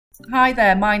Hi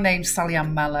there, my name's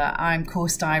Sally-Ann Mellor. I'm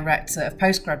Course Director of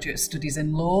Postgraduate Studies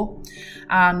in Law,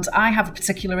 and I have a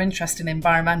particular interest in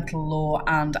environmental law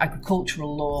and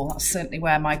agricultural law. That's certainly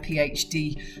where my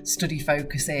PhD study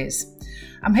focus is.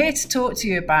 I'm here to talk to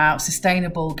you about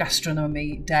Sustainable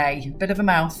Gastronomy Day. A bit of a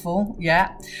mouthful,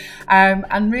 yeah,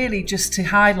 and really just to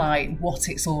highlight what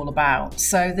it's all about.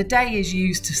 So the day is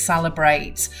used to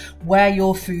celebrate where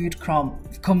your food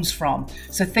comes from.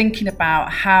 So thinking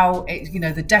about how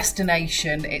the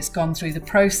destination it's gone through, the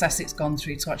process it's gone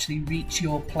through to actually reach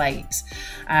your plate,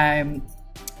 and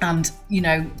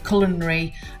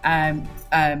culinary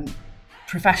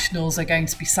professionals are going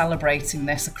to be celebrating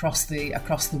this across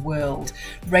the world,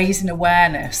 raising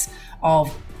awareness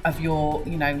of your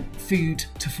food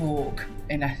to fork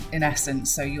in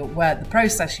essence. So where the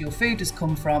process your food has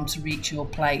come from to reach your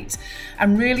plate,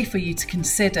 and really for you to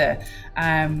consider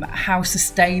how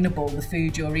sustainable the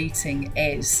food you're eating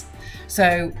is.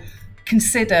 So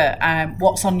consider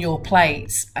what's on your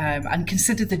plate, and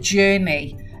consider the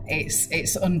journey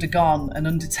it's undergone and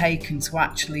undertaken to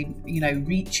actually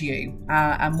reach you,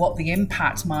 and what the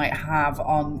impact might have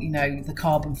on the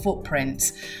carbon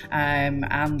footprint,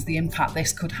 and the impact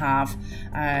this could have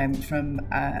from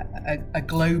a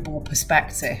global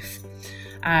perspective.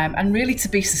 And really, to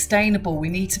be sustainable, we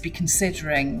need to be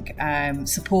considering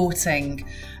supporting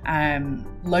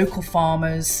local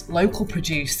farmers, local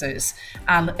producers,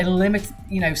 and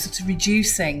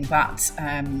reducing that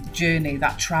journey,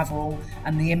 that travel,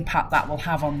 and the impact that will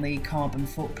have on the carbon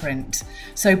footprint.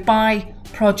 So buy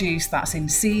produce that's in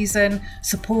season,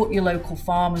 support your local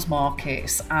farmers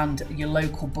markets and your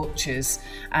local butchers,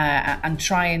 and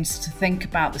trying to think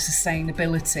about the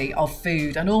sustainability of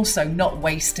food, and also not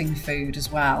wasting food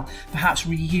as well, perhaps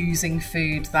reusing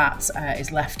food that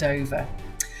is left over.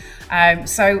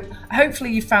 So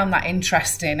hopefully you found that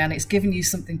interesting, and it's given you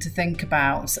something to think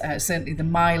about. Certainly the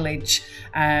mileage,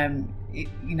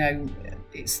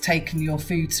 it's taken your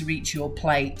food to reach your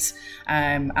plate,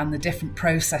 and the different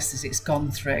processes it's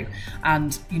gone through,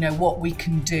 and what we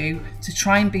can do to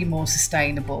try and be more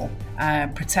sustainable,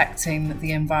 protecting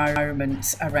the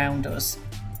environment around us.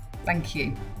 Thank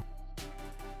you.